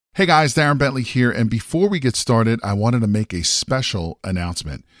Hey guys, Darren Bentley here, and before we get started, I wanted to make a special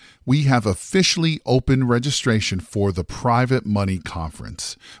announcement. We have officially opened registration for the Private Money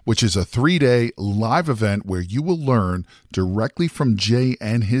Conference, which is a 3-day live event where you will learn directly from Jay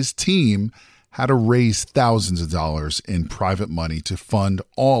and his team how to raise thousands of dollars in private money to fund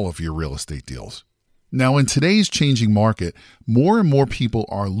all of your real estate deals. Now, in today's changing market, more and more people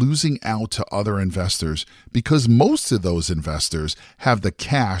are losing out to other investors because most of those investors have the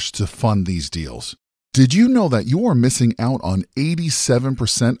cash to fund these deals. Did you know that you are missing out on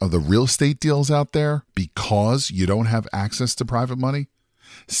 87% of the real estate deals out there because you don't have access to private money?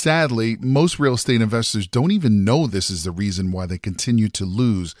 Sadly, most real estate investors don't even know this is the reason why they continue to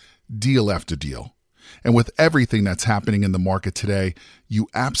lose deal after deal. And with everything that's happening in the market today, you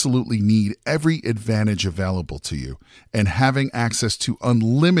absolutely need every advantage available to you. And having access to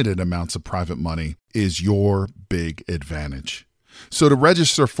unlimited amounts of private money is your big advantage. So to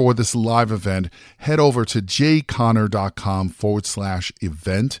register for this live event, head over to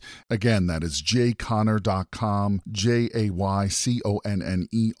jayconner.com/event. Again, that is jayconner.com,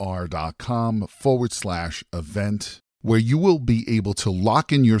 jayconner.com/event, where you will be able to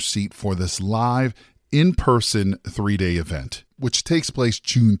lock in your seat for this live in-person 3-day event, which takes place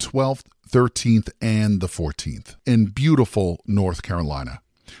June 12th, 13th, and the 14th in beautiful North Carolina.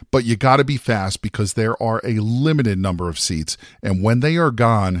 But you got to be fast because there are a limited number of seats, and when they are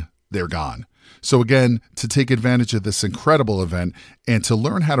gone, they're gone. So again, to take advantage of this incredible event and to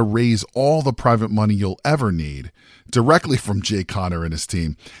learn how to raise all the private money you'll ever need directly from Jay Conner and his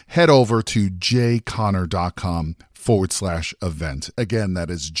team, head over to jayconner.com/event. Again,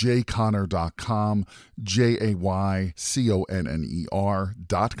 that is jayconner.com,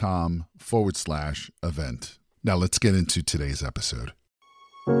 jayconner.com/event. Now let's get into today's episode.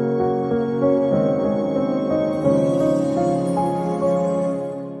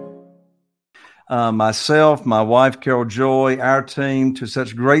 Myself, my wife, Carol Joy, our team to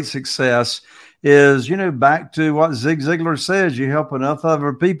such great success is, back to what Zig Ziglar says, you help enough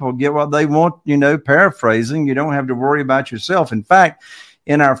other people get what they want, paraphrasing, you don't have to worry about yourself. In fact,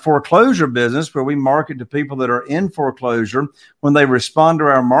 in our foreclosure business, where we market to people that are in foreclosure, when they respond to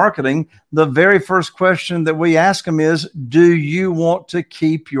our marketing, the very first question that we ask them is, do you want to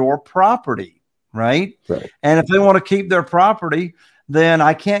keep your property? Right? And if they want to keep their property, then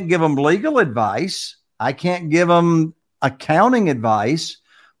I can't give them legal advice. I can't give them accounting advice,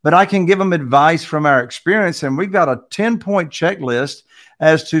 but I can give them advice from our experience. And we've got a 10-point checklist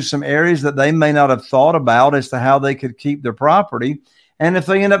as to some areas that they may not have thought about as to how they could keep their property. And if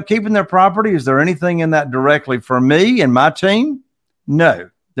they end up keeping their property, is there anything in that directly for me and my team? No,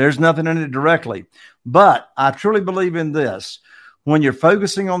 there's nothing in it directly. But I truly believe in this. When you're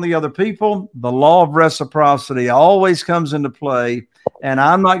focusing on the other people, the law of reciprocity always comes into play. And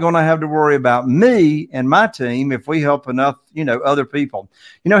I'm not going to have to worry about me and my team if we help enough, other people.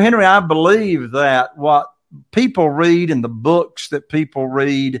 Henry, I believe that what people read in the books that people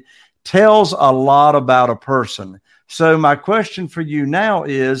read tells a lot about a person. So my question for you now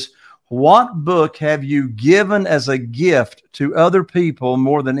is, what book have you given as a gift to other people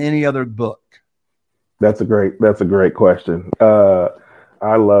more than any other book? That's a great question. I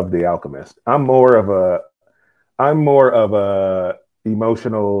love The Alchemist. I'm more of a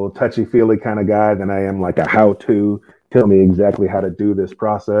emotional, touchy-feely kind of guy than I am like a how-to, tell me exactly how to do this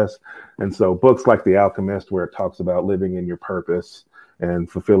process. And so books like The Alchemist, where it talks about living in your purpose and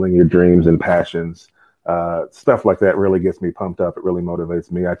fulfilling your dreams and passions, stuff like that really gets me pumped up. It really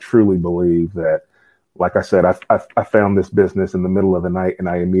motivates me. I truly believe that, like I said, I found this business in the middle of the night, and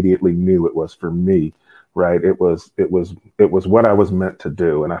I immediately knew it was for me. Right. It was what I was meant to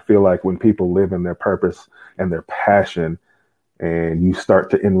do. And I feel like when people live in their purpose and their passion, and you start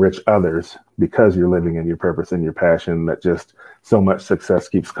to enrich others because you're living in your purpose and your passion, that just so much success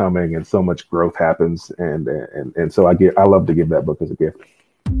keeps coming and so much growth happens. And so I love to give that book as a gift.